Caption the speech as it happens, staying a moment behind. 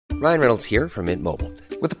Ryan Reynolds here from Mint Mobile.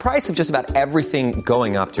 With the price of just about everything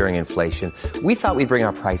going up during inflation, we thought we'd bring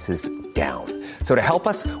our prices down. So to help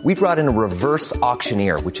us, we brought in a reverse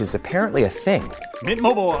auctioneer, which is apparently a thing. Mint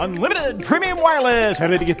Mobile Unlimited Premium Wireless. How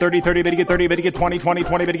to get 30, 30, bit to get 30, bit to get 20, 20,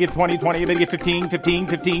 20, bit to get 20, 20, bit to get 15, 15,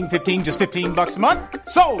 15, 15, just $15 a month?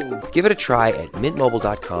 Sold! Give it a try at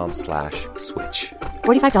mintmobile.com/switch.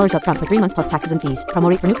 $45 up front for 3 months plus taxes and fees. Promo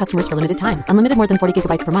rate for new customers for limited time. Unlimited more than 40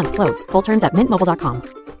 gigabytes per month. Slows full terms at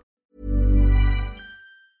mintmobile.com.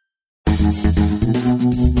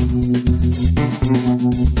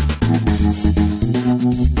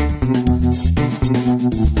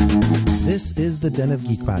 This is the Den of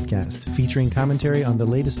Geek podcast, featuring commentary on the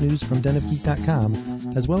latest news from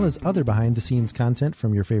denofgeek.com, as well as other behind-the-scenes content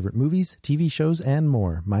from your favorite movies, TV shows, and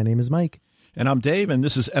more. My name is Mike. And I'm Dave, and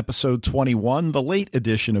this is episode 21, the late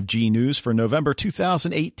edition of G News for November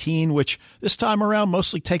 2018, which this time around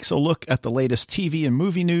mostly takes a look at the latest TV and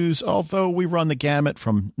movie news, although we run the gamut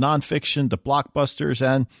from nonfiction to blockbusters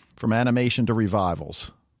and from animation to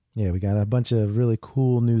revivals. Yeah, we got a bunch of really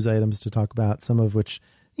cool news items to talk about, some of which,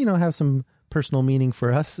 have some personal meaning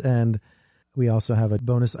for us. And we also have a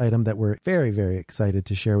bonus item that we're very, very excited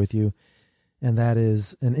to share with you. And that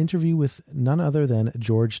is an interview with none other than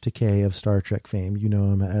George Takei of Star Trek fame. You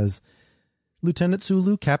know him as Lieutenant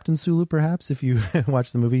Sulu, Captain Sulu, perhaps, if you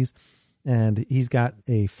watch the movies. And he's got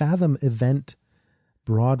a Fathom Event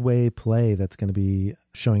Broadway play that's going to be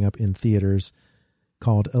showing up in theaters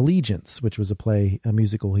called Allegiance, which was a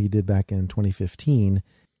musical he did back in 2015.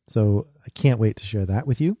 So I can't wait to share that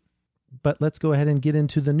with you. But let's go ahead and get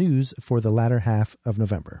into the news for the latter half of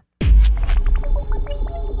November.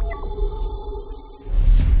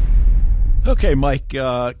 Okay, Mike,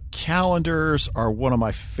 calendars are one of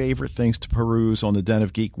my favorite things to peruse on the Den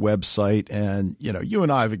of Geek website. And, you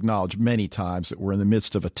and I have acknowledged many times that we're in the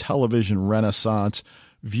midst of a television renaissance.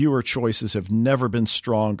 Viewer choices have never been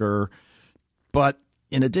stronger. But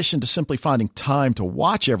in addition to simply finding time to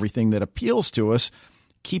watch everything that appeals to us,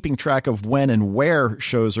 keeping track of when and where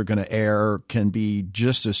shows are going to air can be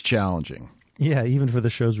just as challenging. Yeah, even for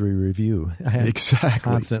the shows we review.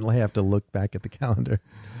 Exactly. Constantly have to look back at the calendar.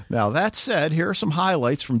 Now, that said, here are some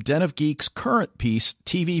highlights from Den of Geek's current piece,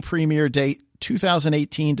 TV premiere date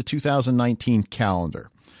 2018 to 2019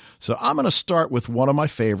 calendar. So I'm going to start with one of my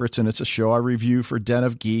favorites, and it's a show I review for Den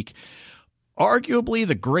of Geek. Arguably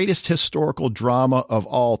the greatest historical drama of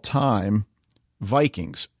all time,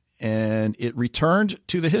 Vikings. And it returned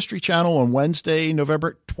to the History Channel on Wednesday,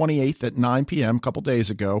 November 28th at 9 p.m., a couple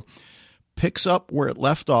days ago. Picks up where it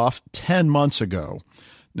left off 10 months ago.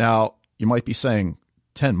 Now, you might be saying,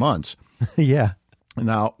 10 months? Yeah.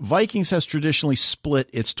 Now, Vikings has traditionally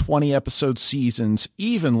split its 20-episode seasons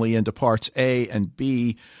evenly into parts A and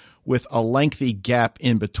B, with a lengthy gap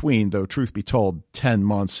in between, though truth be told, 10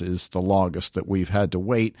 months is the longest that we've had to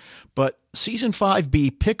wait. But Season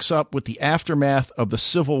 5B picks up with the aftermath of the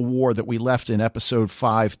Civil War that we left in episode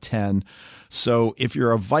 510. So if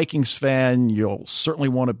you're a Vikings fan, you'll certainly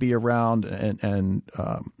want to be around, and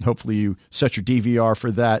hopefully you set your DVR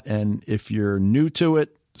for that. And if you're new to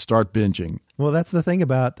it, start binging. Well, that's the thing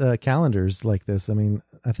about calendars like this. I mean,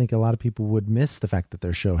 I think a lot of people would miss the fact that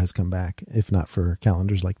their show has come back, if not for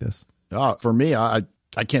calendars like this. For me, I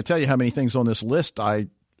can't tell you how many things on this list I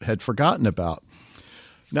had forgotten about.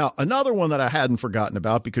 Now, another one that I hadn't forgotten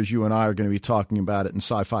about, because you and I are going to be talking about it in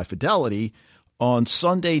Sci-Fi Fidelity, on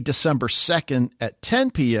Sunday, December 2nd at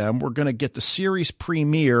 10 p.m., we're going to get the series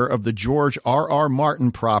premiere of the George R.R.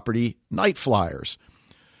 Martin property, Night Flyers.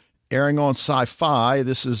 Airing on Sci-Fi,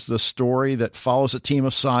 this is the story that follows a team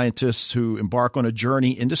of scientists who embark on a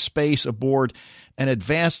journey into space aboard an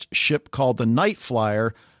advanced ship called the Night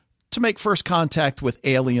Flyer to make first contact with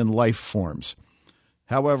alien life forms.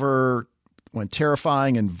 However, when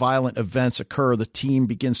terrifying and violent events occur, the team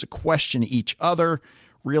begins to question each other,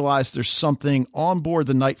 realize there's something on board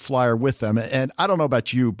the Night Flyer with them. And I don't know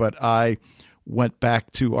about you, but I went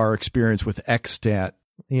back to our experience with Extant.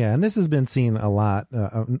 Yeah, and this has been seen a lot,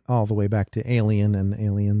 all the way back to Alien and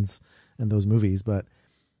Aliens and those movies, but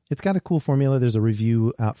it's got a cool formula. There's a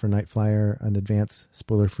review out for Night Flyer, an advanced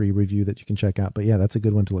spoiler-free review that you can check out. But yeah, that's a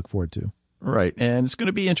good one to look forward to. Right, and it's going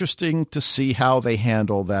to be interesting to see how they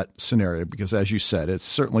handle that scenario, because as you said, it's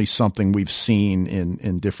certainly something we've seen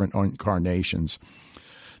in different incarnations.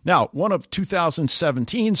 Now, one of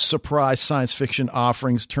 2017's surprise science fiction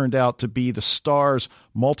offerings turned out to be the Starz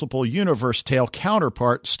multiple universe tale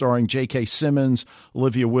counterpart, starring J.K. Simmons,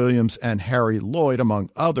 Olivia Williams, and Harry Lloyd, among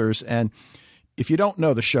others. And if you don't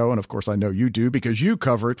know the show, and of course I know you do because you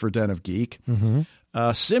cover it for Den of Geek,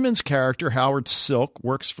 Simmons' character, Howard Silk,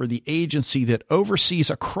 works for the agency that oversees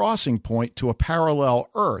a crossing point to a parallel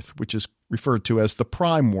Earth, which is referred to as the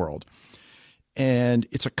Prime World. And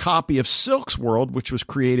it's a copy of Silk's world, which was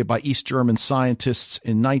created by East German scientists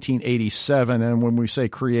in 1987. And when we say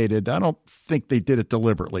created, I don't think they did it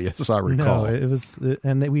deliberately, as I recall. No, it was,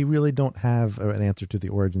 and we really don't have an answer to the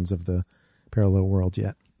origins of the parallel worlds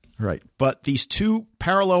yet. Right. But these two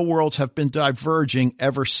parallel worlds have been diverging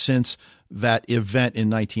ever since that event in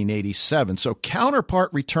 1987. So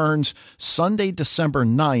Counterpart returns Sunday, December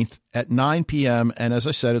 9th at 9 p.m. And as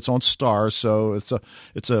I said, it's on Stars. So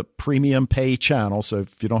it's a premium pay channel. So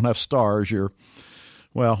if you don't have Stars,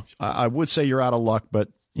 I would say you're out of luck, but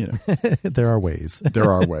you know, there are ways. There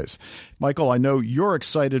are ways. Michael, I know you're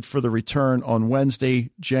excited for the return on Wednesday,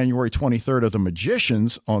 January 23rd of The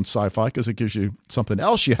Magicians on Sci-Fi because it gives you something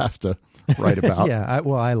else you have to write about. Yeah,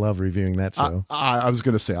 I love reviewing that show. I was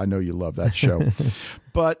going to say, I know you love that show.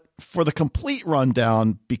 But for the complete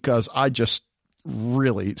rundown, because I just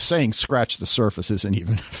really saying scratch the surface isn't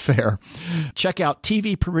even fair, check out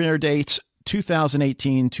TV premiere dates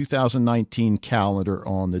 2018-2019 calendar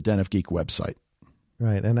on the Den of Geek website.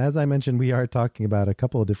 Right. And as I mentioned, we are talking about a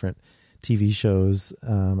couple of different TV shows.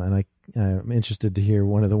 And I'm interested to hear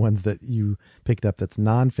one of the ones that you picked up that's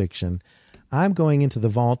nonfiction. I'm going into the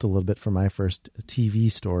vault a little bit for my first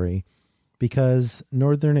TV story because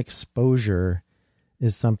Northern Exposure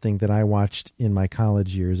is something that I watched in my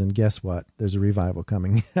college years. And guess what? There's a revival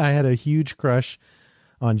coming. I had a huge crush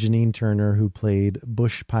on Janine Turner, who played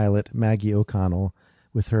bush pilot Maggie O'Connell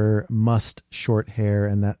with her mussed short hair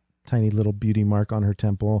and that tiny little beauty mark on her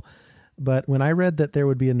temple. But when I read that there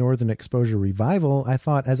would be a Northern Exposure revival, I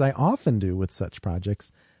thought, as I often do with such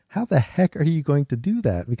projects, how the heck are you going to do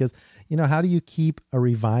that? Because, you know, how do you keep a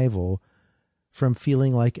revival from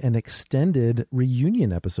feeling like an extended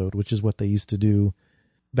reunion episode, which is what they used to do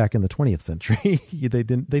back in the 20th century? They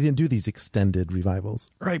didn't do these extended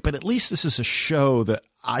revivals. Right, but at least this is a show that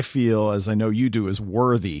I feel, as I know you do, is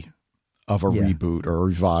worthy of a reboot or a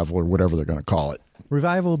revival or whatever they're going to call it.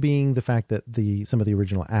 Revival being the fact that some of the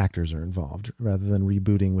original actors are involved rather than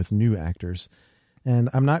rebooting with new actors. And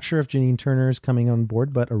I'm not sure if Janine Turner is coming on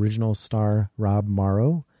board, but original star Rob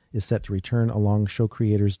Morrow is set to return along show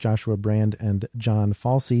creators Joshua Brand and John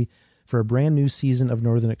Falsey for a brand new season of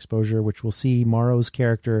Northern Exposure, which will see Morrow's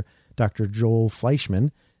character, Dr. Joel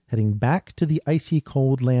Fleischman, heading back to the icy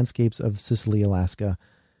cold landscapes of Sicily, Alaska.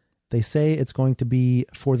 They say it's going to be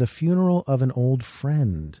for the funeral of an old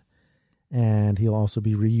friend. And he'll also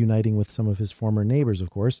be reuniting with some of his former neighbors, of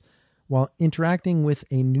course, while interacting with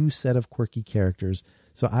a new set of quirky characters.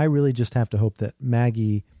 So I really just have to hope that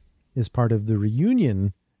Maggie is part of the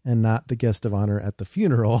reunion and not the guest of honor at the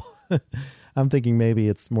funeral. I'm thinking maybe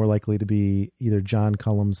it's more likely to be either John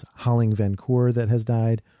Cullum's Holling Vancour that has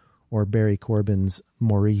died or Barry Corbin's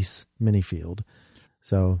Maurice Minifield.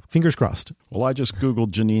 So fingers crossed. Well, I just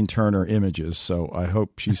Googled Janine Turner images, so I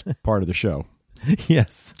hope she's part of the show.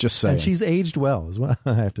 Yes. Just saying. And she's aged well as well,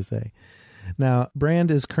 I have to say. Now, Brand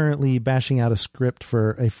is currently bashing out a script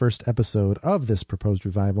for a first episode of this proposed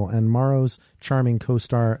revival, and Morrow's charming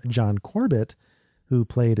co-star John Corbett, who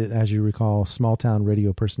played, as you recall, small-town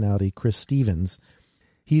radio personality Chris Stevens,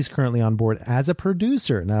 he's currently on board as a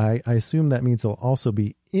producer. Now, I assume that means he'll also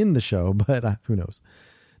be in the show, but who knows?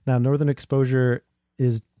 Now, Northern Exposure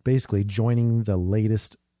is basically joining the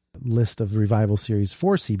latest list of revival series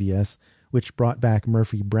for CBS, which brought back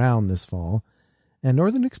Murphy Brown this fall. And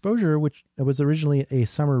Northern Exposure, which was originally a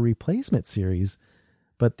summer replacement series,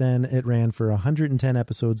 but then it ran for 110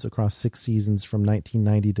 episodes across 6 seasons from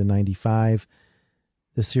 1990 to 95.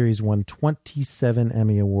 The series won 27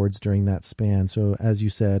 Emmy Awards during that span. So, as you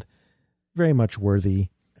said, very much worthy,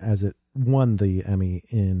 as it won the Emmy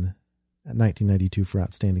in 1992 for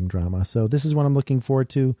Outstanding Drama. So this is what I'm looking forward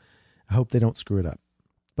to. I hope they don't screw it up.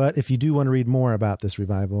 But if you do want to read more about this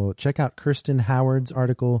revival, check out Kirsten Howard's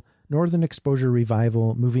article, Northern Exposure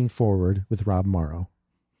Revival Moving Forward with Rob Morrow.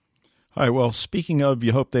 All right, well, speaking of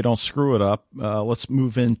you hope they don't screw it up, let's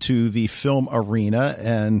move into the film arena.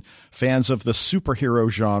 And fans of the superhero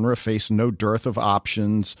genre face no dearth of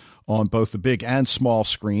options on both the big and small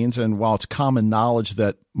screens. And while it's common knowledge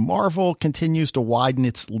that Marvel continues to widen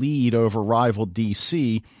its lead over rival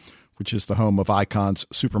DC, which is the home of icons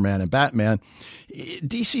Superman and Batman,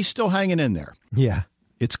 DC's still hanging in there. Yeah.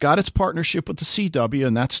 It's got its partnership with the CW,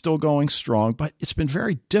 and that's still going strong, but it's been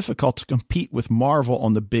very difficult to compete with Marvel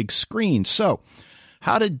on the big screen. So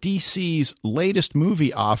how did DC's latest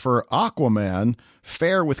movie offer, Aquaman,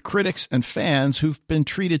 fare with critics and fans who've been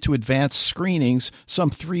treated to advanced screenings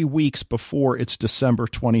some 3 weeks before its December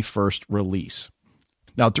 21st release?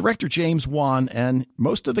 Now, director James Wan and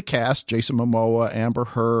most of the cast, Jason Momoa, Amber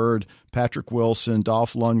Heard, Patrick Wilson,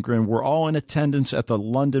 Dolph Lundgren, were all in attendance at the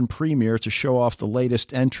London premiere to show off the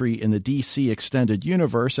latest entry in the DC Extended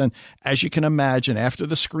Universe. And as you can imagine, after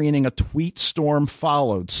the screening, a tweet storm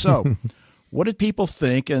followed. So what did people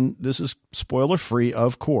think? And this is spoiler-free,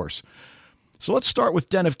 of course. So let's start with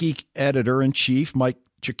Den of Geek editor-in-chief Mike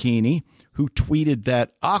Cicchini, who tweeted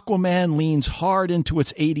that Aquaman leans hard into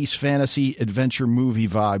its 80s fantasy adventure movie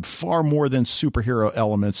vibe, far more than superhero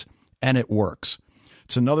elements, and it works.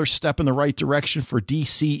 It's another step in the right direction for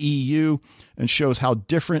DCEU and shows how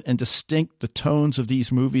different and distinct the tones of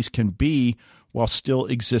these movies can be while still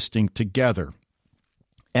existing together.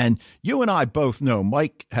 And you and I both know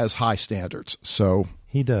Mike has high standards, so...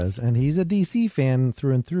 He does, and he's a DC fan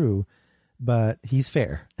through and through, but he's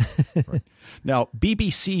fair. Right. Now,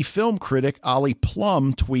 BBC film critic Ollie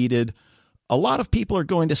Plum tweeted, "A lot of people are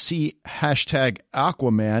going to see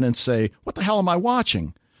 #Aquaman and say, what the hell am I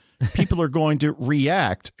watching? People are going to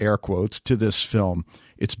react, air quotes, to this film.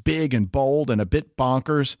 It's big and bold and a bit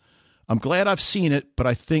bonkers. I'm glad I've seen it, but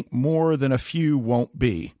I think more than a few won't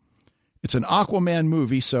be. It's an Aquaman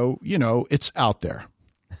movie, so, you know, it's out there."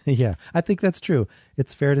 Yeah, I think that's true.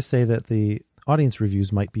 It's fair to say that the audience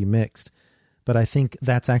reviews might be mixed, but I think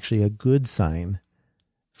that's actually a good sign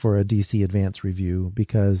for a DC Advance review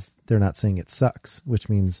because they're not saying it sucks, which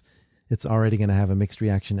means it's already going to have a mixed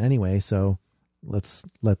reaction anyway. So let's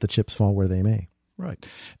let the chips fall where they may. Right.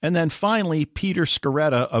 And then finally, Peter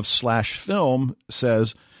Scaretta of Slash Film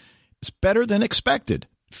says, "It's better than expected.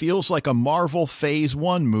 Feels like a Marvel Phase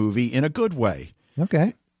 1 movie in a good way.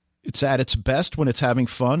 Okay. It's at its best when it's having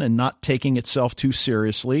fun and not taking itself too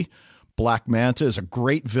seriously. Black Manta is a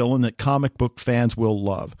great villain that comic book fans will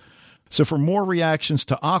love." So for more reactions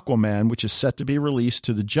to Aquaman, which is set to be released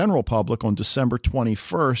to the general public on December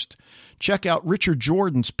 21st, check out Richard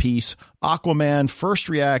Jordan's piece, Aquaman First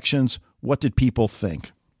Reactions, What Did People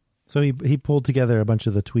Think? So he pulled together a bunch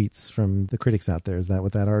of the tweets from the critics out there. Is that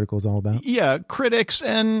what that article is all about? Yeah, critics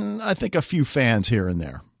and I think a few fans here and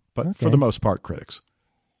there, but for the most part, critics.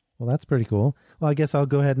 Well, that's pretty cool. Well, I guess I'll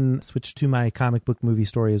go ahead and switch to my comic book movie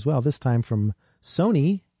story as well, this time from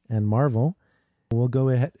Sony and Marvel. We'll go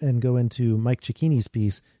ahead and go into Mike Cicchini's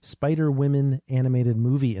piece, Spider-Women Animated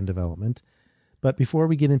Movie in Development. But before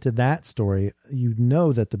we get into that story, you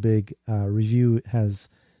know that the big review has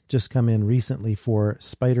just come in recently for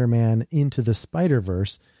Spider-Man Into the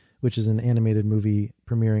Spider-Verse, which is an animated movie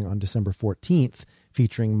premiering on December 14th,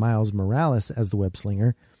 featuring Miles Morales as the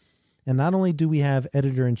web-slinger. And not only do we have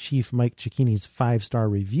editor-in-chief Mike Cicchini's 5-star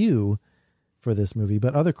review for this movie,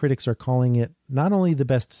 but other critics are calling it not only the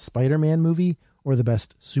best Spider-Man movie or the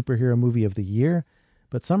best superhero movie of the year,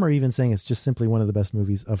 but some are even saying it's just simply one of the best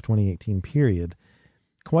movies of 2018, period.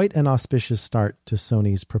 Quite an auspicious start to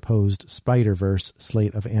Sony's proposed Spider-Verse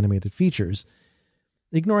slate of animated features.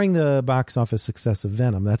 Ignoring the box office success of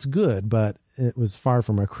Venom, that's good, but it was far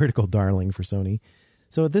from a critical darling for Sony.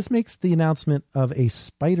 So this makes the announcement of a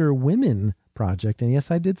Spider-Women project. And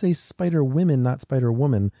yes, I did say Spider-Women, not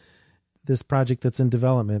Spider-Woman. This project that's in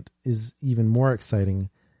development is even more exciting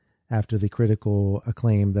after the critical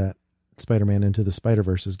acclaim that Spider-Man Into the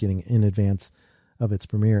Spider-Verse is getting in advance of its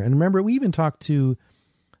premiere. And remember, we even talked to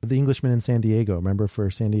the Englishman in San Diego, remember, for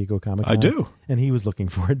San Diego Comic-Con? I do. And he was looking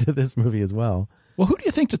forward to this movie as well. Well, who do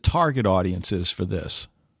you think the target audience is for this?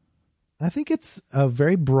 I think it's a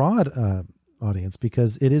very broad audience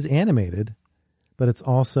because it is animated, but it's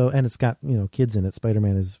also, and it's got, you know, kids in it.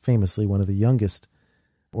 Spider-Man is famously one of the youngest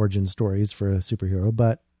origin stories for a superhero,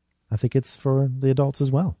 but I think it's for the adults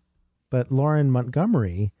as well. But Lauren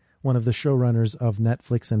Montgomery, one of the showrunners of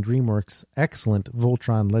Netflix and DreamWorks' excellent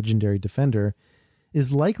Voltron Legendary Defender,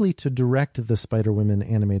 is likely to direct the Spider-Women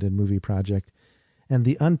animated movie project, and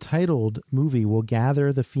the untitled movie will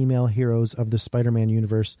gather the female heroes of the Spider-Man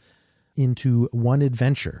universe into one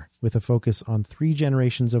adventure with a focus on 3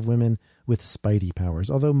 generations of women with Spidey powers.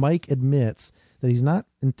 Although Mike admits that he's not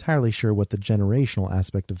entirely sure what the generational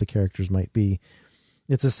aspect of the characters might be.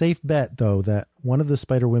 It's a safe bet, though, that one of the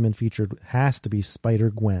Spider-Women featured has to be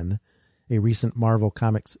Spider-Gwen, a recent Marvel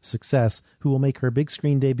Comics success, who will make her big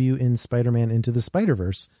screen debut in Spider-Man Into the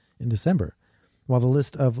Spider-Verse in December. While the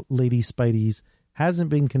list of Lady Spideys hasn't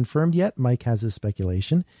been confirmed yet, Mike has his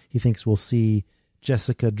speculation. He thinks we'll see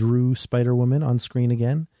Jessica Drew Spider-Woman on screen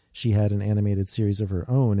again. She had an animated series of her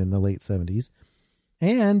own in the late 70s.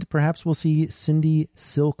 And perhaps we'll see Cindy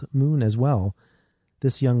Silk Moon as well.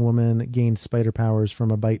 This young woman gained spider powers from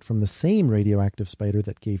a bite from the same radioactive spider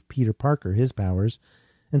that gave Peter Parker his powers.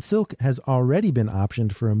 And Silk has already been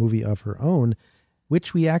optioned for a movie of her own,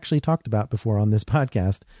 which we actually talked about before on this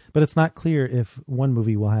podcast, but it's not clear if one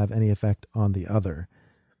movie will have any effect on the other.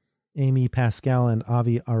 Amy Pascal and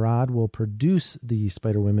Avi Arad will produce the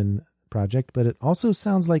Spider-Women project, but it also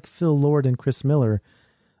sounds like Phil Lord and Chris Miller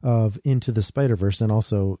of Into the Spider-Verse, and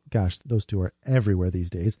also, gosh, those two are everywhere these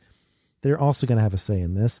days. They're also going to have a say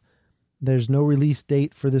in this. There's no release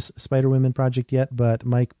date for this Spider-Women project yet, but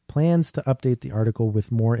Mike plans to update the article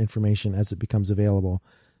with more information as it becomes available.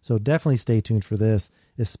 So definitely stay tuned for this,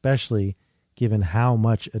 especially given how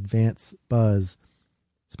much advance buzz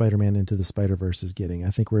Spider-Man Into the Spider-Verse is getting. I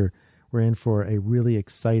think we're in for a really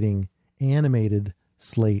exciting animated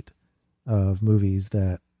slate of movies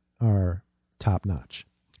that are top-notch.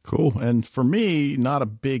 Cool. And for me, not a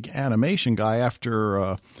big animation guy,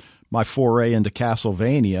 after my foray into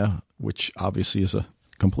Castlevania, which obviously is a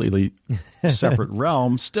completely separate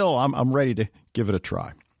realm, still I'm ready to give it a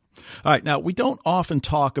try. All right. Now, we don't often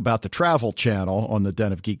talk about the Travel Channel on the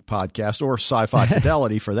Den of Geek podcast, or Sci-Fi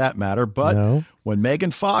Fidelity for that matter, but when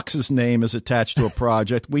Megan Fox's name is attached to a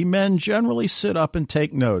project, we men generally sit up and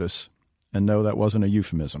take notice. And no, that wasn't a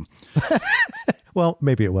euphemism. Well,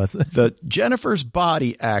 maybe it was. The Jennifer's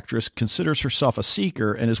Body actress considers herself a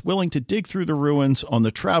seeker and is willing to dig through the ruins on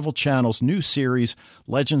the Travel Channel's new series,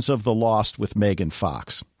 Legends of the Lost with Megan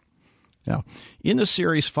Fox. Now, in the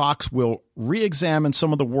series, Fox will re-examine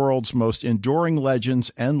some of the world's most enduring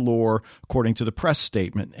legends and lore, according to the press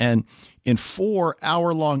statement. And in 4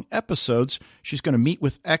 hour-long episodes, she's going to meet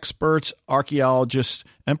with experts, archaeologists,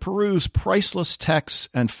 and peruse priceless texts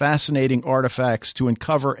and fascinating artifacts to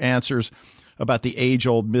uncover answers about the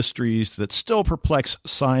age-old mysteries that still perplex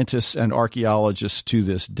scientists and archaeologists to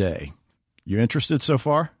this day. You interested so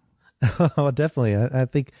far? Oh, definitely. I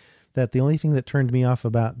think that the only thing that turned me off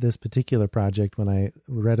about this particular project when I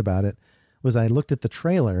read about it was I looked at the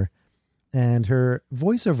trailer, and her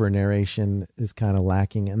voiceover narration is kind of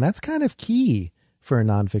lacking. And that's kind of key for a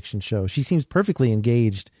nonfiction show. She seems perfectly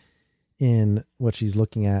engaged in what she's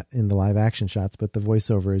looking at in the live action shots, but the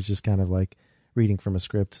voiceover is just kind of like reading from a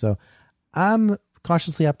script. So I'm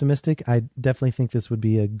cautiously optimistic. I definitely think this would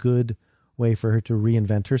be a good way for her to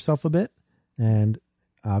reinvent herself a bit. And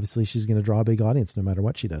obviously she's going to draw a big audience no matter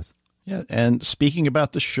what she does. Yeah, and speaking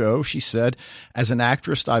about the show, she said, as an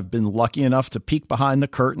actress, I've been lucky enough to peek behind the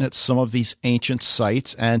curtain at some of these ancient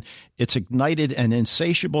sites, and it's ignited an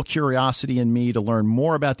insatiable curiosity in me to learn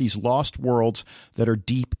more about these lost worlds that are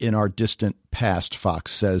deep in our distant past,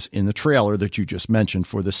 Fox says in the trailer that you just mentioned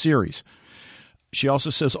for the series. She also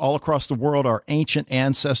says all across the world are ancient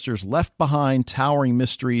ancestors left behind towering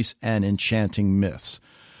mysteries and enchanting myths.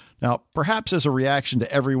 Now, perhaps as a reaction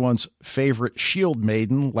to everyone's favorite shield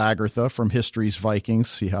maiden, Lagertha from history's Vikings,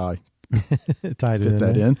 see how I fit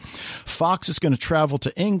that in, Fox is going to travel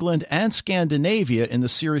to England and Scandinavia in the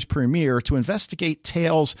series premiere to investigate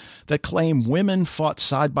tales that claim women fought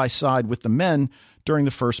side by side with the men during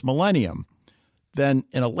the first millennium. Then,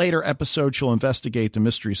 in a later episode, she'll investigate the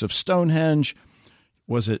mysteries of Stonehenge.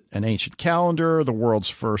 Was it an ancient calendar, the world's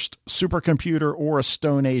first supercomputer, or a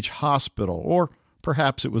Stone Age hospital? Or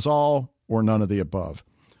perhaps it was all or none of the above.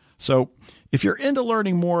 So if you're into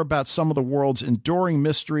learning more about some of the world's enduring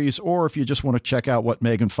mysteries, or if you just want to check out what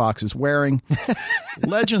Megan Fox is wearing,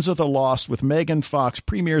 Legends of the Lost with Megan Fox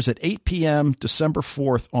premieres at 8 p.m. December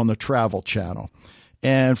 4th on the Travel Channel.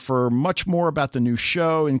 And for much more about the new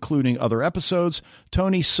show, including other episodes,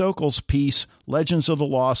 Tony Sokol's piece, Legends of the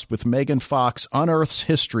Lost with Megan Fox, Unearths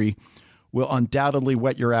History, will undoubtedly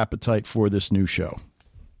whet your appetite for this new show.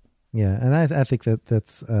 Yeah, and I think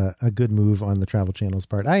that's a good move on the Travel Channel's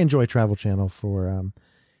part. I enjoy Travel Channel for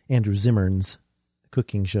Andrew Zimmern's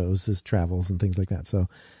cooking shows, his travels and things like that. So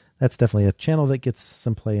that's definitely a channel that gets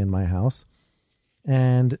some play in my house.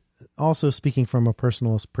 And also, speaking from a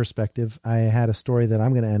personal perspective, I had a story that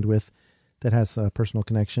I'm going to end with that has a personal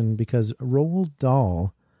connection, because Roald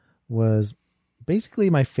Dahl was basically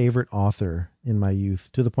my favorite author in my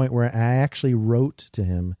youth, to the point where I actually wrote to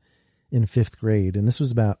him in 5th grade. And this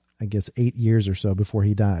was about, I guess, 8 years or so before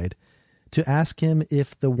he died, to ask him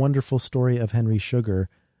if the wonderful story of Henry Sugar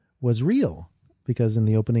was real, because in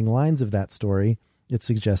the opening lines of that story, it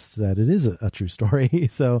suggests that it is a true story.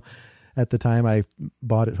 So at the time, I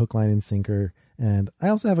bought it hook, line, and sinker. And I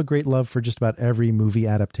also have a great love for just about every movie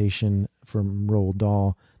adaptation from Roald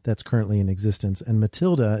Dahl that's currently in existence. And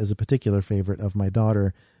Matilda is a particular favorite of my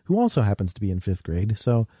daughter, who also happens to be in 5th grade.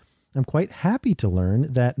 So I'm quite happy to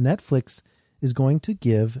learn that Netflix is going to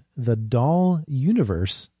give the Dahl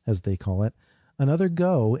universe, as they call it, another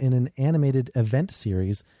go in an animated event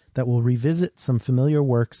series that will revisit some familiar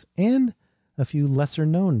works and a few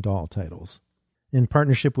lesser-known Dahl titles. In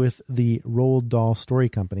partnership with the Roald Dahl Story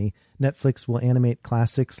Company, Netflix will animate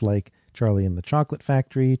classics like Charlie and the Chocolate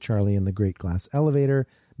Factory, Charlie and the Great Glass Elevator,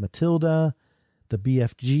 Matilda, the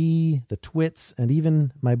BFG, the Twits, and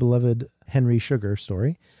even my beloved Henry Sugar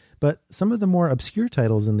story. But some of the more obscure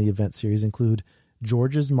titles in the event series include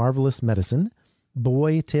George's Marvelous Medicine,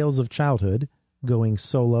 Boy Tales of Childhood, Going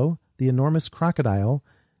Solo, The Enormous Crocodile,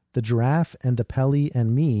 The Giraffe and the Pelly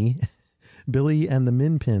and Me, Billy and the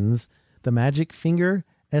Minpins, The Magic Finger,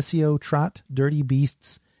 SEO Trot, Dirty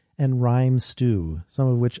Beasts, and Rhyme Stew, some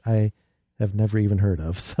of which I have never even heard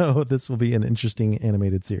of. So this will be an interesting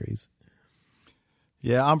animated series.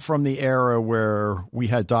 Yeah, I'm from the era where we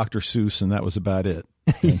had Dr. Seuss and that was about it.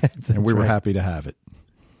 And we were happy to have it.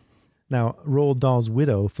 Now, Roald Dahl's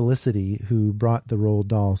widow, Felicity, who brought the Roald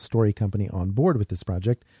Dahl Story Company on board with this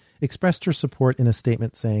project, expressed her support in a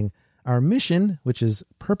statement saying, "Our mission, which is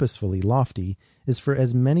purposefully lofty, is for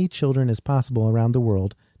as many children as possible around the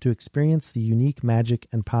world to experience the unique magic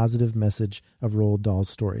and positive message of Roald Dahl's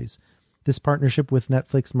stories. This partnership with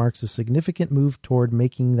Netflix marks a significant move toward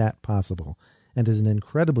making that possible and is an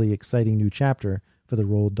incredibly exciting new chapter for the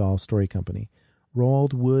Roald Dahl Story Company.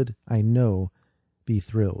 Roald would, I know, be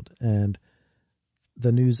thrilled." And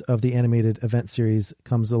the news of the animated event series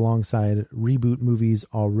comes alongside reboot movies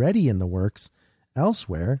already in the works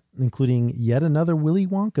elsewhere, including yet another Willy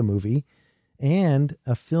Wonka movie and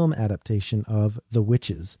a film adaptation of The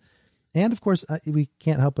Witches. And of course, we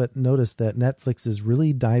can't help but notice that Netflix is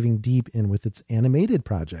really diving deep in with its animated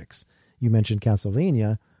projects. You mentioned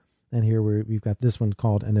Castlevania, and here we've got this one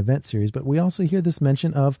called an event series, but we also hear this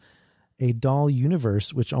mention of a doll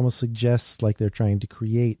universe, which almost suggests like they're trying to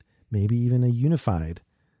create maybe even a unified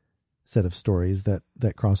set of stories that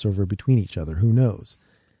cross over between each other. Who knows?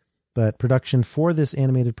 But production for this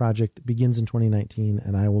animated project begins in 2019,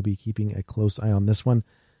 and I will be keeping a close eye on this one.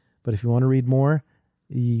 But if you want to read more,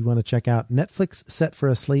 you want to check out Netflix set for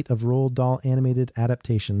a slate of Roald Dahl animated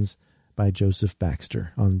adaptations by Joseph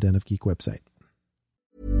Baxter on the Den of Geek website.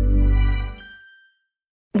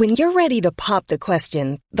 When you're ready to pop the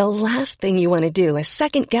question, the last thing you want to do is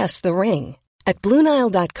second-guess the ring. At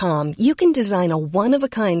BlueNile.com, you can design a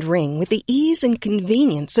one-of-a-kind ring with the ease and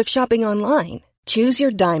convenience of shopping online. Choose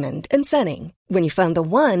your diamond and setting. When you find the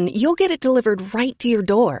one, you'll get it delivered right to your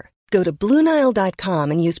door. Go to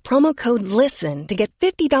BlueNile.com and use promo code LISTEN to get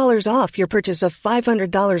 $50 off your purchase of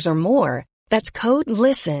 $500 or more. That's code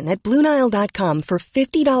LISTEN at BlueNile.com for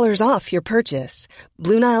 $50 off your purchase.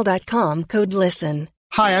 BlueNile.com, code LISTEN.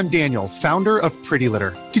 Hi, I'm Daniel, founder of Pretty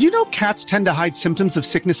Litter. Did you know cats tend to hide symptoms of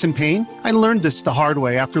sickness and pain? I learned this the hard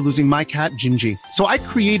way after losing my cat, Gingy. So I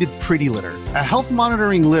created Pretty Litter, a health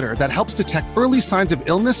monitoring litter that helps detect early signs of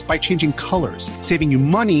illness by changing colors, saving you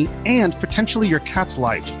money and potentially your cat's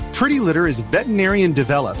life. Pretty Litter is veterinarian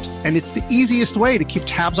developed, and it's the easiest way to keep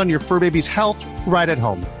tabs on your fur baby's health right at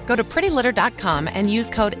home. Go to prettylitter.com and use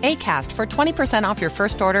code ACAST for 20% off your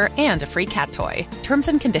first order and a free cat toy. Terms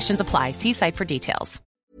and conditions apply. See site for details.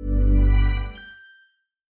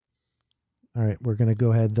 All right, we're going to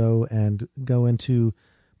go ahead, though, and go into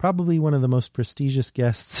probably one of the most prestigious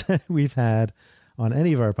guests we've had on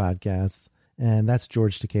any of our podcasts, and that's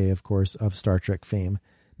George Takei, of course, of Star Trek fame.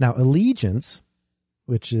 Now, Allegiance,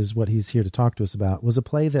 which is what he's here to talk to us about, was a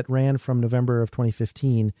play that ran from November of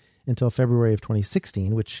 2015 until February of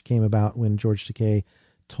 2016, which came about when George Takei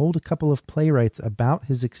told a couple of playwrights about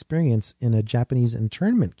his experience in a Japanese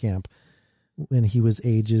internment camp when he was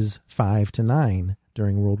ages 5 to 9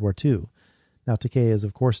 during World War II. Now, Takei is,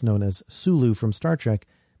 of course, known as Sulu from Star Trek,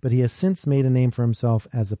 but he has since made a name for himself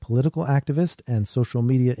as a political activist and social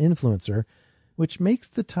media influencer, which makes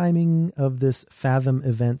the timing of this Fathom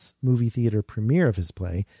Events movie theater premiere of his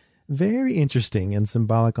play very interesting and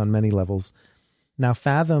symbolic on many levels. Now,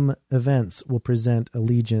 Fathom Events will present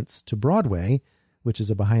Allegiance to Broadway, which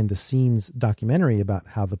is a behind-the-scenes documentary about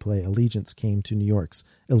how the play Allegiance came to New York's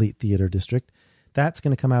elite theater district. That's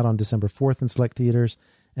going to come out on December 4th in select theaters,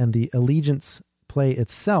 and the Allegiance play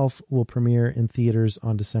itself will premiere in theaters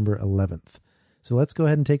on December 11th. So let's go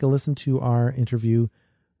ahead and take a listen to our interview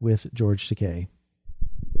with George Takei.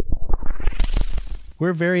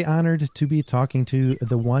 We're very honored to be talking to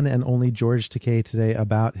the one and only George Takei today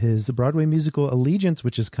about his Broadway musical Allegiance,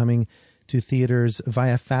 which is coming to theaters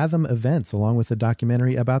via Fathom Events, along with a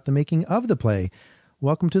documentary about the making of the play.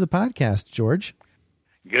 Welcome to the podcast, George.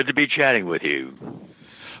 Good to be chatting with you.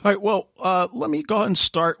 All right, well, let me go ahead and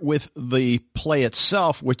start with the play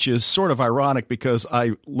itself, which is sort of ironic because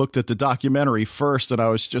I looked at the documentary first and I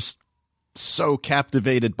was just so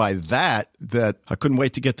captivated by that I couldn't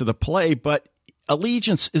wait to get to the play. But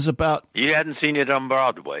Allegiance is about... You hadn't seen it on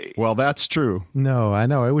Broadway. Well, that's true. No, I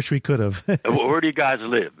know. I wish we could have. Where do you guys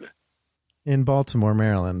live? In Baltimore,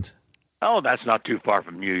 Maryland. Oh, that's not too far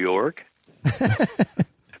from New York.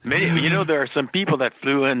 There are some people that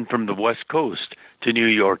flew in from the West Coast to New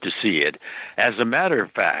York to see it. As a matter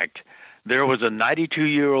of fact, there was a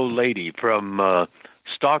 92-year-old lady from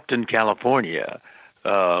Stockton, California,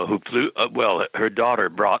 who flew. Her daughter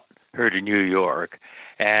brought her to New York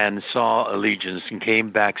and saw Allegiance and came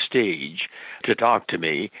backstage to talk to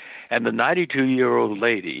me. And the 92-year-old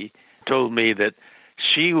lady told me that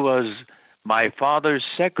she was my father's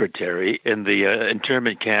secretary in the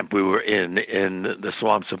internment camp we were in the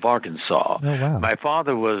swamps of Arkansas. Oh, wow. My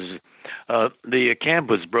father was, the camp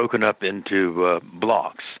was broken up into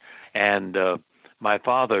blocks, and my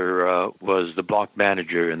father was the block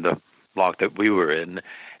manager in the block that we were in,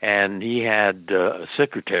 and he had a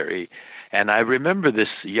secretary. And I remember this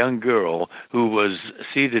young girl who was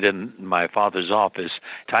seated in my father's office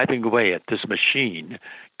typing away at this machine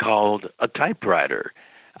called a typewriter.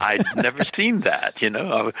 I'd never seen that,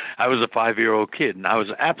 I was a 5-year-old kid, and I was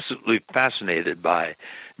absolutely fascinated by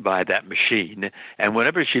that machine. And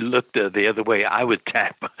whenever she looked the other way, I would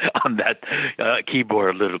tap on that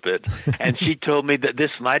keyboard a little bit. And she told me that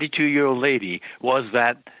this 92-year-old lady was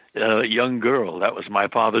that young girl that was my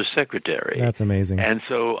father's secretary. That's amazing. And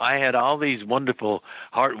so I had all these wonderful,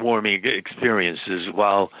 heartwarming experiences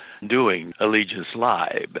while doing Allegiance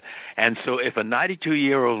Live. And so if a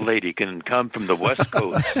 92-year-old lady can come from the West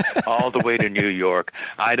Coast all the way to New York,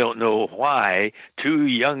 I don't know why two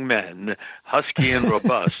young men, husky and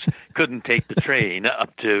robust, couldn't take the train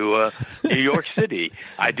up to New York City.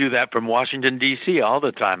 I do that from Washington, D.C. all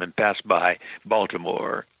the time and pass by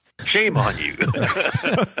Baltimore. Shame on you.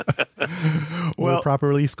 We're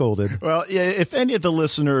properly scolded. Well, if any of the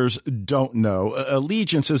listeners don't know,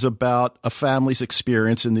 Allegiance is about a family's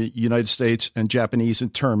experience in the United States and Japanese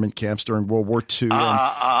internment camps during World War II.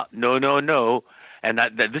 No. And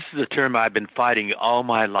this is a term I've been fighting all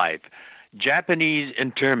my life. Japanese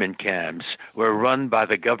internment camps were run by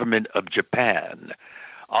the government of Japan.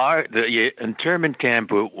 The internment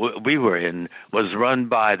camp we were in was run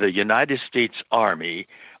by the United States Army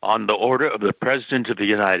on the order of the President of the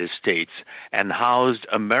United States and housed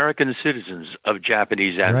American citizens of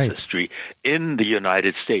Japanese ancestry in the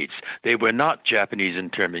United States. They were not Japanese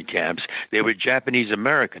internment camps. They were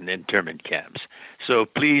Japanese-American internment camps. So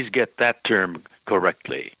please get that term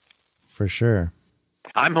correctly. For sure.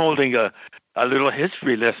 I'm holding a little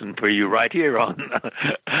history lesson for you right here on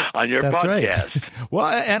your podcast. Right. Well,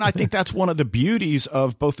 and I think that's one of the beauties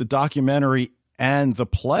of both the documentary and the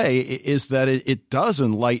play is that it does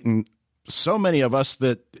enlighten so many of us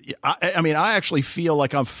that, I actually feel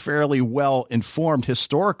like I'm fairly well informed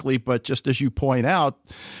historically, but just as you point out,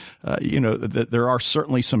 that there are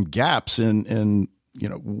certainly some gaps in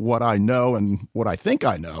what I know and what I think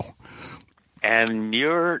I know. And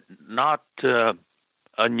you're not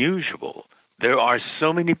unusual. There are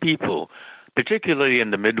so many people, particularly in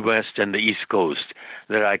the Midwest and the East Coast,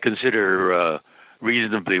 that I consider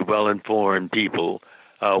reasonably well-informed people.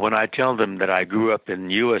 When I tell them that I grew up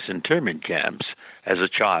in U.S. internment camps as a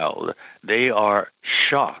child, they are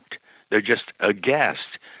shocked. They're just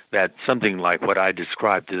aghast that something like what I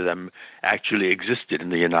described to them actually existed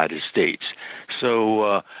in the United States.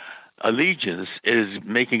 So Allegiance is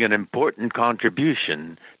making an important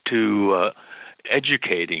contribution to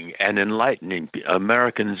educating and enlightening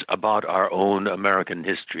Americans about our own American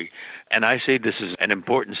history. And I say this is an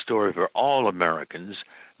important story for all Americans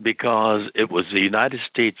because it was the United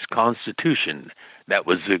States Constitution that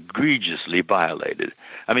was egregiously violated.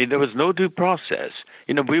 I mean, there was no due process.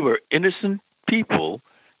 We were innocent people,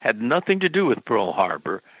 had nothing to do with Pearl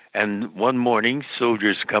Harbor, and one morning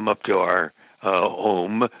soldiers come up to our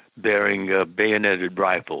home bearing bayoneted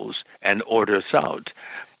rifles and order us out.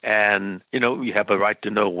 And, you have a right to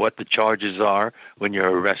know what the charges are when you're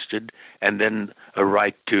arrested, and then a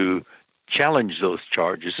right to challenge those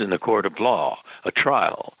charges in a court of law, a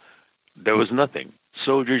trial. There was nothing.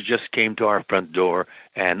 Soldiers just came to our front door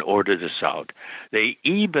and ordered us out. They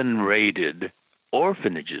even raided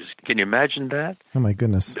orphanages. Can you imagine that? Oh, my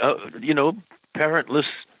goodness. Parentless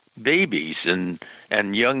babies and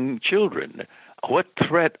young children. What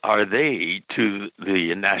threat are they to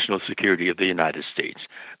the national security of the United States?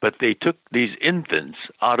 But they took these infants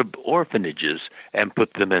out of orphanages and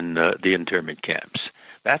put them in the internment camps.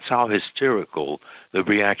 That's how hysterical the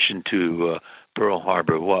reaction to Pearl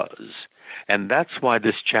Harbor was. And that's why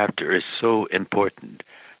this chapter is so important,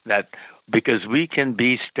 that because we can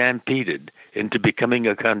be stampeded into becoming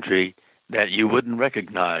a country that you wouldn't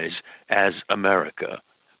recognize as America.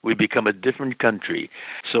 We become a different country.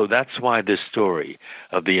 So that's why this story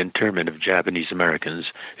of the internment of Japanese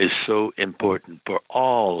Americans is so important for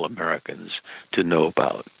all Americans to know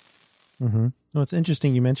about. Mm-hmm. Well, it's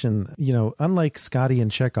interesting you mentioned, unlike Scotty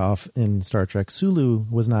and Chekhov in Star Trek, Sulu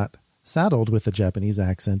was not saddled with a Japanese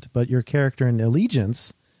accent, but your character in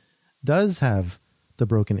Allegiance does have the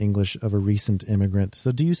broken English of a recent immigrant.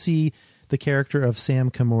 So do you see the character of Sam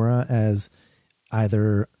Kimura as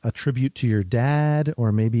either a tribute to your dad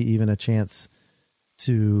or maybe even a chance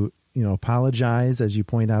to, apologize, as you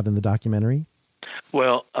point out in the documentary?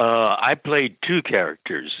 Well, I played two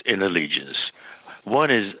characters in Allegiance.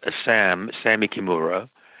 One is Sammy Kimura,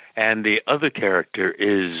 and the other character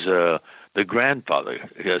is the grandfather,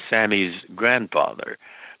 Sammy's grandfather.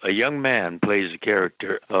 A young man plays the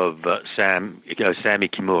character of Sammy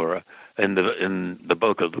Kimura in the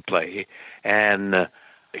bulk of the play, and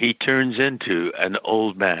he turns into an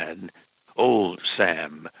old man, old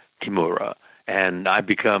Sam Kimura, and I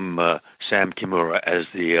become Sam Kimura as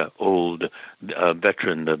the old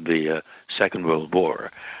veteran of the Second World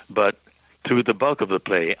War. But through the bulk of the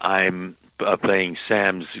play, I'm playing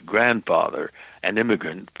Sam's grandfather, an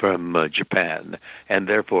immigrant from Japan, and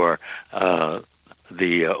therefore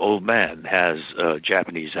the old man has a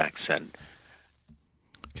Japanese accent.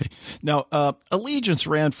 Okay. Now, Allegiance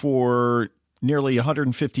ran for nearly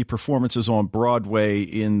 150 performances on Broadway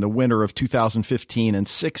in the winter of 2015 and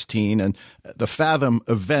 16, and the Fathom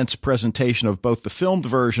Events presentation of both the filmed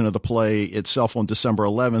version of the play itself on December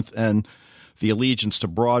 11th and the Allegiance to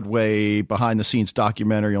Broadway behind-the-scenes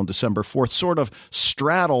documentary on December 4th sort of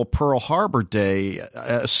straddle Pearl Harbor Day.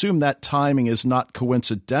 I assume that timing is not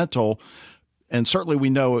coincidental, and certainly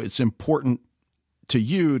we know it's important to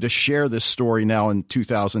you to share this story now in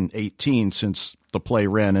 2018, since the play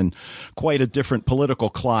ran in quite a different political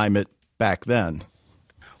climate back then.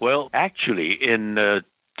 Well, actually, in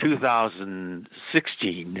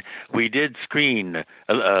 2016, we did screen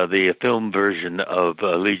the film version of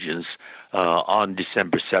Allegiance on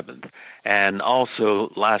December 7th. And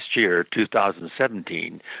also last year,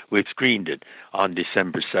 2017, we screened it on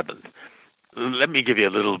December 7th. Let me give you a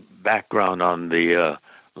little background on the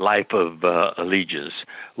life of Allegiance.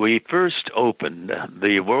 We first opened,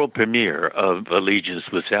 the world premiere of Allegiance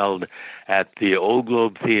was held at the Old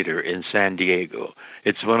Globe Theater in San Diego.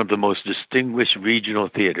 It's one of the most distinguished regional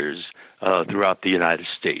theaters throughout the United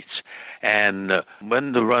States. And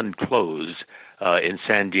when the run closed in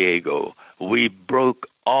San Diego, we broke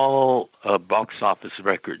all box office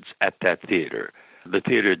records at that theater. The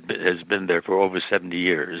theater has been there for over 70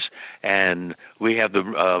 years, and we have the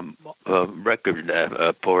record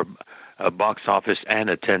for box office and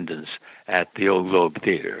attendance at the Old Globe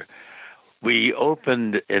Theater. We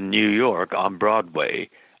opened in New York on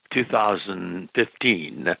Broadway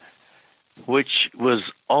 2015, which was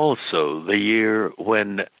also the year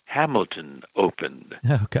when Hamilton opened.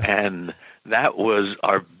 Okay. And that was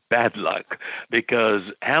our bad luck, because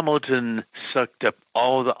Hamilton sucked up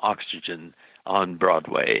all the oxygen on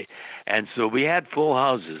Broadway. And so we had full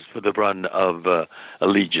houses for the run of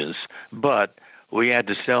Allegiance, but we had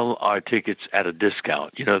to sell our tickets at a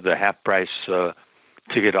discount. The half-price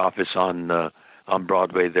ticket office on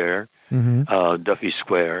Broadway there, Duffy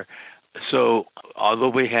Square. So although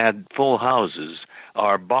we had full houses,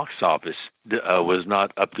 our box office was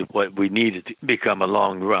not up to what we needed to become a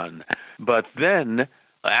long run. But then,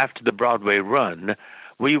 after the Broadway run,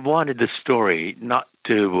 we wanted the story not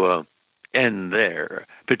to end there,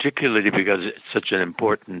 particularly because it's such an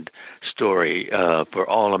important story for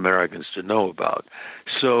all Americans to know about.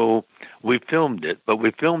 So we filmed it, but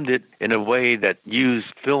we filmed it in a way that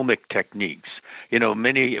used filmic techniques.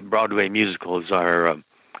 Many Broadway musicals are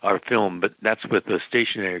filmed, but that's with a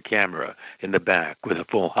stationary camera in the back with a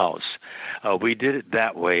full house. We did it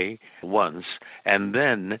that way once, and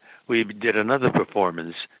then we did another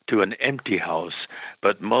performance to an empty house,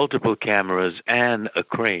 but multiple cameras and a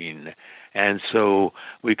crane. And so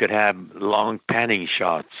we could have long panning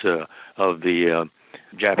shots of the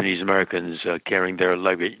Japanese Americans carrying their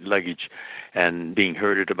luggage and being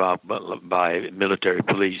herded about by military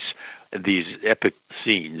police. These epic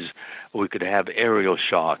scenes, we could have aerial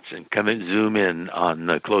shots and come and zoom in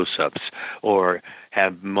on close-ups, or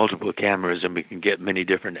have multiple cameras and we can get many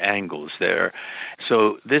different angles there.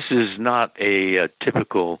 So this is not a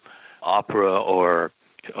typical opera or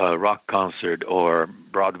rock concert or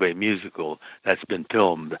Broadway musical that's been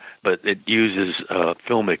filmed, but it uses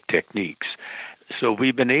filmic techniques. So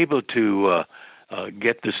we've been able to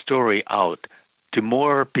get the story out to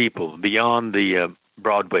more people beyond the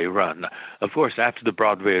Broadway run. Of course, after the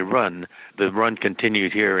Broadway run, the run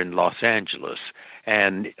continued here in Los Angeles,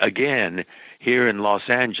 And again, here in Los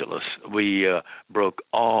Angeles, we broke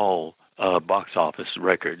all box office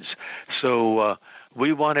records. So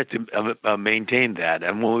we wanted to maintain that.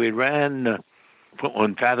 And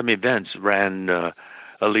when Fathom Events ran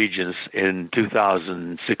Allegiance in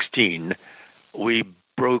 2016, we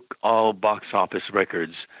broke all box office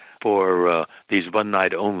records for these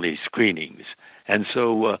one-night-only screenings. And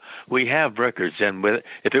so we have records, and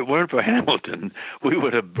if it weren't for Hamilton, we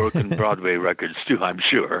would have broken Broadway records too, I'm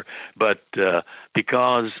sure. But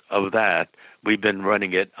because of that, we've been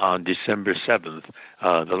running it on December 7th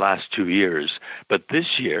the last 2 years. But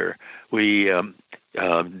this year, we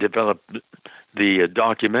developed the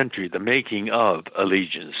documentary, The Making of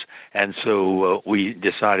Allegiance. And so we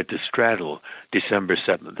decided to straddle December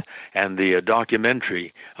 7th. And the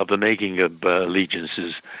documentary of The Making of Allegiance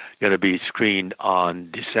is going to be screened on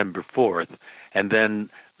December 4th. And then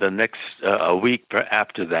the next a week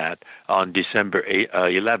after that, on December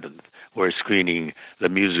 11th, we're screening the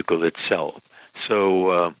musical itself.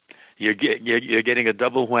 So you're getting a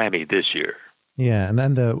double whammy this year. Yeah, and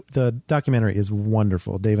then the documentary is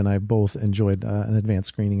wonderful. Dave and I both enjoyed an advanced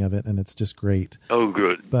screening of it, and it's just great. Oh,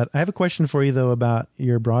 good. But I have a question for you, though, about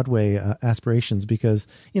your Broadway aspirations, because,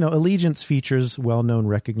 Allegiance features well-known,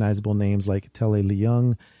 recognizable names like Tele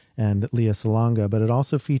Leung and Lea Salonga, but it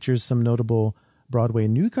also features some notable Broadway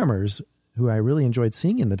newcomers who I really enjoyed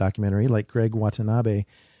seeing in the documentary, like Greg Watanabe,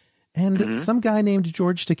 and some guy named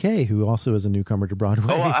George Takei, who also is a newcomer to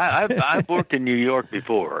Broadway. Oh, I've worked in New York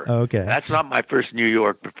before. Okay. That's not my first New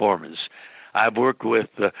York performance. I've worked with,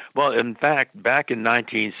 in fact, back in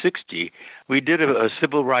 1960, we did a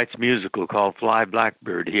civil rights musical called Fly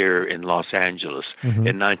Blackbird here in Los Angeles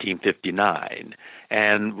in 1959.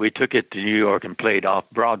 And we took it to New York and played off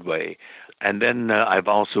Broadway. And then I've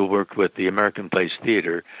also worked with the American Place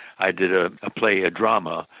Theater. I did a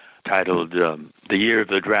drama titled The Year of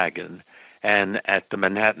the Dragon, and at the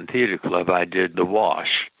Manhattan Theater Club I did The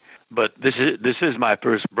Wash. But this is my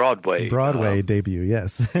first Broadway debut,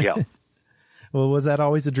 yes. Yeah. Well, was that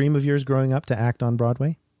always a dream of yours growing up, to act on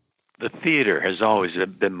Broadway? The theater has always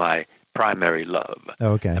been my primary love.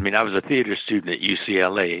 Okay. I mean, I was a theater student at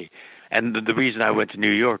UCLA, and the reason I went to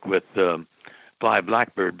New York with Fly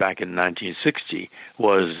Blackbird back in 1960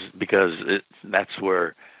 was because that's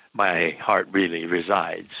where my heart really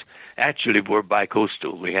resides. Actually, we're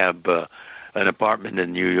bicoastal. We have an apartment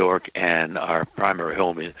in New York, and our primary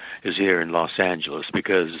home is here in Los Angeles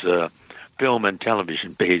because film and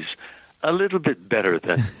television pays a little bit better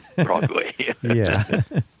than Broadway. Yeah.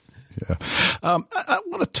 Yeah. I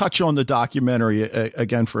want to touch on the documentary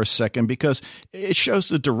again for a second, because it shows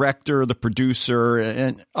the director, the producer,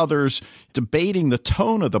 and others debating the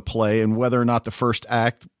tone of the play and whether or not the first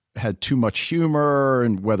act had too much humor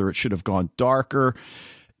and whether it should have gone darker.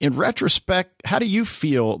 In retrospect, how do you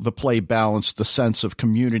feel the play balanced the sense of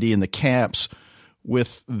community in the camps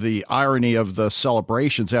with the irony of the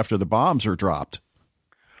celebrations after the bombs are dropped?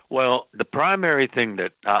 Well, the primary thing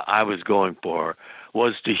that I was going for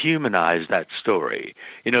was to humanize that story,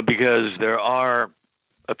 because there are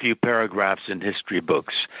a few paragraphs in history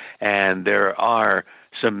books, and there are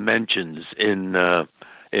some mentions in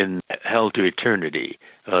Hell to Eternity,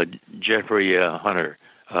 Jeffrey Hunter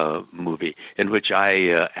movie, in which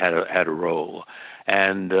I had a role,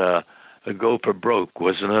 and Go for Broke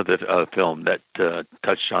was another film that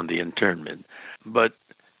touched on the internment. But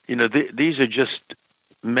these are just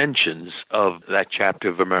mentions of that chapter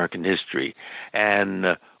of American history,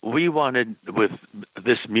 and we wanted with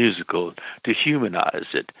this musical to humanize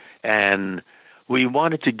it, and we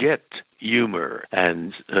wanted to get humor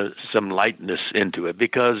and some lightness into it,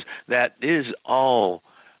 because that is all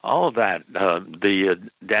that the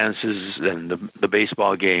dances and the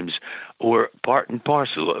baseball games were part and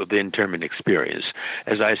parcel of the internment experience.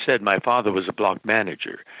 As I said, my father was a block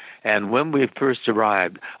manager, and when we first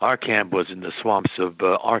arrived, our camp was in the swamps of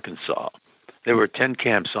Arkansas. There were 10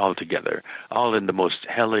 camps altogether, all in the most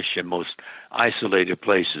hellish and most isolated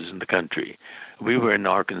places in the country. We were in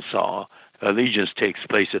Arkansas. Allegiance takes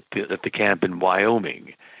place at the camp in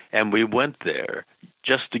Wyoming, and we went there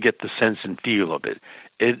just to get the sense and feel of it.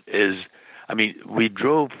 It is, we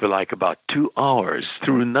drove for like about 2 hours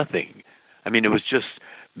through nothing. It was just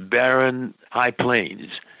barren high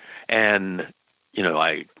plains, and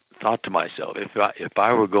I thought to myself, if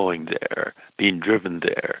I were going there, being driven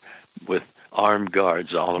there with armed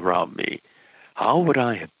guards all around me, how would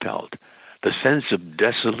I have felt? The sense of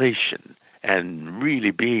desolation and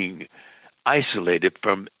really being isolated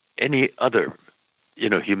from any other,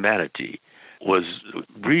 humanity was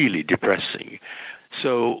really depressing.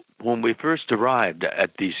 So when we first arrived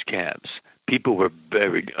at these camps, people were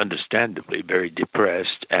very understandably very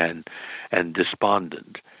depressed and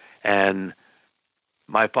despondent. And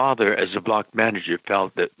my father, as a block manager,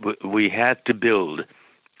 felt that we had to build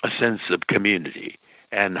a sense of community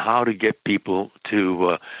and how to get people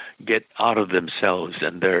to get out of themselves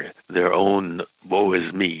and their own woe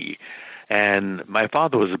is me. And my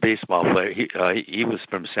father was a baseball player. He was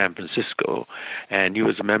from San Francisco, and he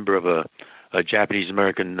was a member of a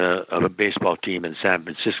Japanese-American of a baseball team in San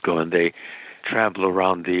Francisco, and they travel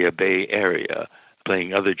around the Bay Area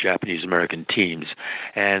playing other Japanese-American teams.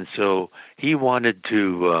 And so he wanted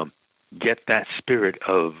to get that spirit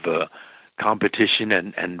of competition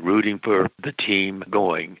and rooting for the team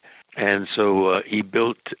going. And so he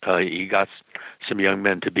got some young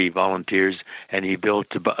men to be volunteers, and he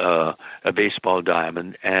built a baseball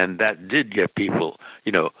diamond, and that did get people,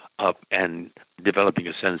 up and developing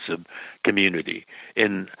a sense of community.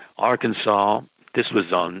 In Arkansas, this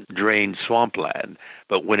was on drained swampland,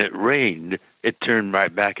 but when it rained, it turned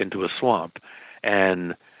right back into a swamp,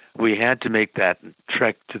 and we had to make that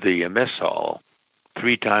trek to the mess hall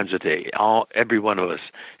 3 times a day, every one of us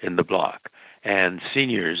in the block. And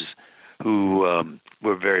seniors who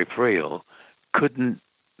were very frail couldn't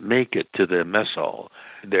make it to the mess hall.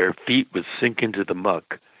 Their feet would sink into the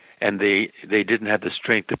muck, and they didn't have the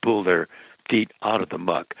strength to pull their feet out of the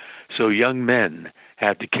muck. So young men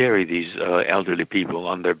had to carry these elderly people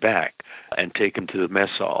on their back and take them to the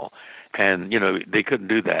mess hall. And, they couldn't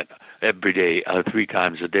do that every day, 3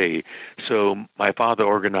 times a day. So my father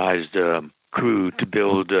organized a crew to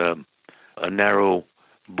build a narrow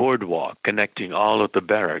boardwalk connecting all of the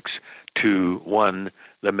barracks to, 1,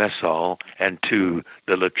 the mess hall, and 2,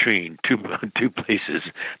 the latrine, two places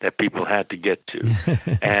that people had to get to.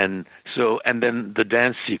 and then the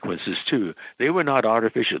dance sequences too. They were not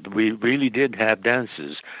artificial. We really did have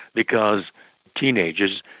dances because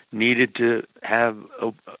teenagers needed to have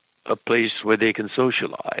a place where they can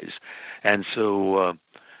socialize. And so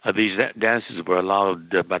these dances were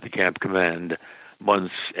allowed by the camp command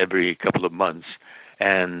once every couple of months.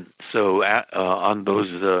 And so on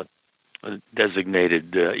those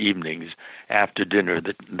designated evenings after dinner,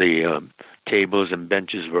 the tables and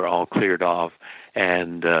benches were all cleared off,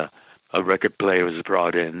 and a record player was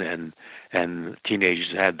brought in, and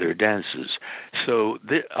teenagers had their dances. So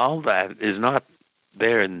all that is not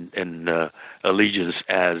there in Allegiance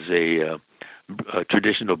as a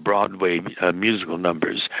traditional Broadway musical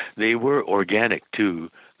numbers. They were organic to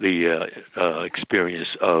the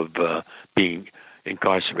experience of being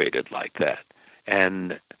incarcerated like that.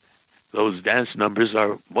 And those dance numbers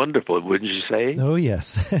are wonderful, wouldn't you say? Oh,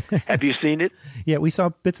 yes. Have you seen it? Yeah, we saw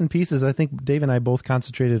bits and pieces. I think Dave and I both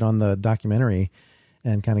concentrated on the documentary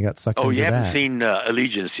and kind of got sucked into that. Oh, you haven't seen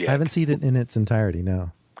Allegiance yet? I haven't seen it in its entirety,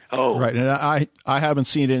 no. Oh, right. And I haven't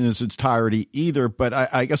seen it in its entirety either. But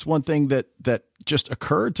I guess one thing that just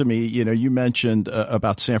occurred to me, you mentioned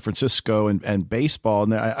about San Francisco and baseball.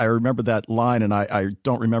 And I remember that line, and I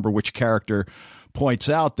don't remember which character points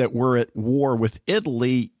out that we're at war with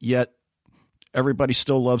Italy, yet everybody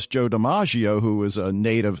still loves Joe DiMaggio, who is a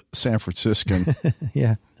native San Franciscan.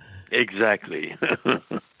 Yeah. Exactly.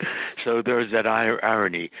 So there's that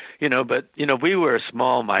irony, but, we were a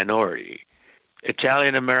small minority.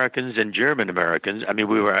 Italian Americans and German Americans, we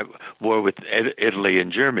were at war with Italy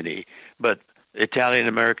and Germany, but Italian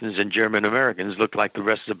Americans and German Americans looked like the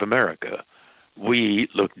rest of America. We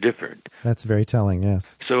looked different. That's very telling,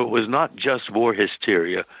 yes. So it was not just war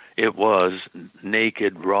hysteria. It was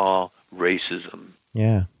naked, raw racism.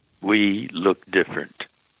 Yeah. We looked different.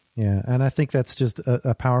 Yeah, and I think that's just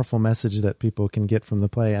a powerful message that people can get from the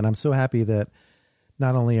play. And I'm so happy that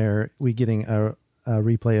not only are we getting a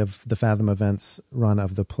replay of the Fathom Events run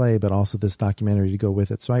of the play, but also this documentary to go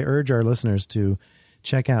with it. So I urge our listeners to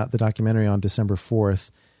check out the documentary on December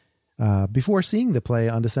 4th before seeing the play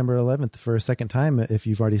on December 11th for a second time, if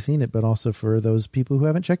you've already seen it, but also for those people who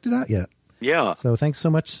haven't checked it out yet. Yeah. So thanks so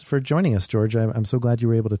much for joining us, George. I'm so glad you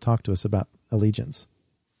were able to talk to us about Allegiance.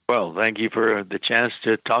 Well, thank you for the chance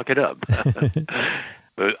to talk it up.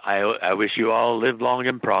 But I wish you all live long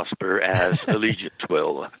and prosper, as Allegiance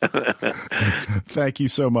will. Thank you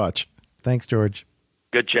so much. Thanks, George.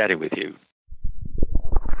 Good chatting with you.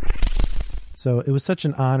 So it was such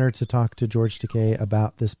an honor to talk to George Takei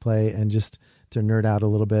about this play and just to nerd out a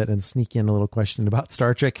little bit and sneak in a little question about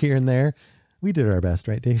Star Trek here and there. We did our best,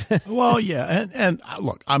 right, Dave? Well, yeah. And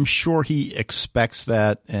look, I'm sure he expects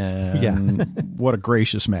that. And yeah. What a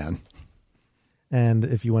gracious man. And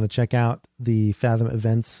if you want to check out the Fathom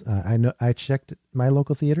Events, I checked my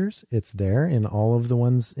local theaters. It's there in all of the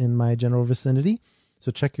ones in my general vicinity.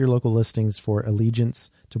 So check your local listings for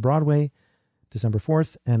Allegiance to Broadway, December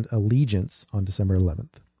 4th, and Allegiance on December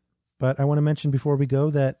 11th. But I want to mention before we go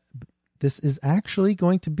that this is actually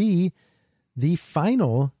going to be the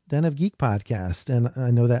final Den of Geek podcast. And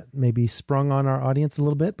I know that maybe sprung on our audience a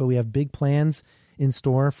little bit, but we have big plans in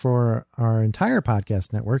store for our entire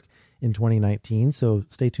podcast network in 2019. So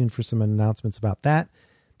stay tuned for some announcements about that.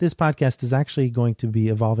 This podcast is actually going to be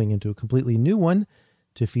evolving into a completely new one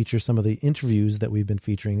to feature some of the interviews that we've been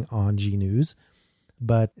featuring on G News.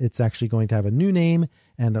 But it's actually going to have a new name,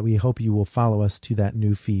 and we hope you will follow us to that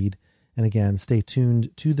new feed. And again, stay tuned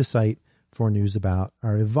to the site for news about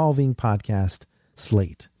our evolving podcast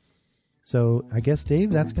slate. So I guess,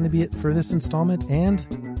 Dave, that's going to be it for this installment and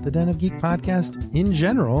the Den of Geek podcast in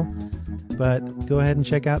general. But go ahead and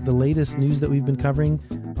check out the latest news that we've been covering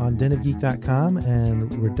on denofgeek.com,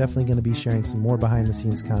 and we're definitely going to be sharing some more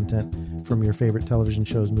behind-the-scenes content from your favorite television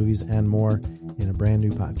shows, movies, and more in a brand new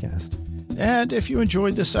podcast. And if you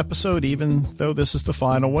enjoyed this episode, even though this is the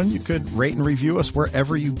final one, you could rate and review us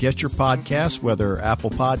wherever you get your podcasts, whether Apple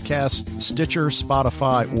Podcasts, Stitcher,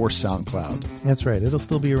 Spotify, or SoundCloud. That's right. It'll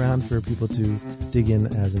still be around for people to dig in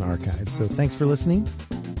as an archive. So thanks for listening,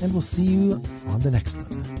 and we'll see you on the next one.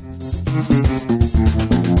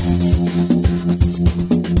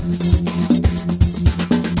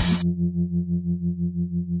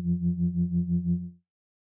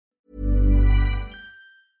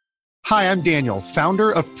 Hi, I'm Daniel,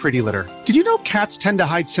 founder of Pretty Litter. Did you know cats tend to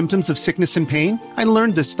hide symptoms of sickness and pain? I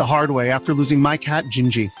learned this the hard way after losing my cat,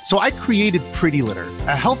 Gingy. So I created Pretty Litter,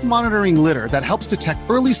 a health monitoring litter that helps detect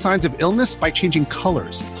early signs of illness by changing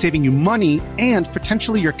colors, saving you money and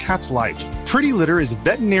potentially your cat's life. Pretty Litter is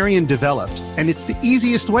veterinarian developed, and it's the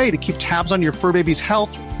easiest way to keep tabs on your fur baby's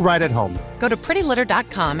health right at home. Go to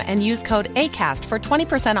prettylitter.com and use code ACAST for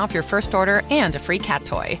 20% off your first order and a free cat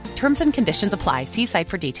toy. Terms and conditions apply. See site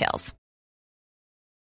for details.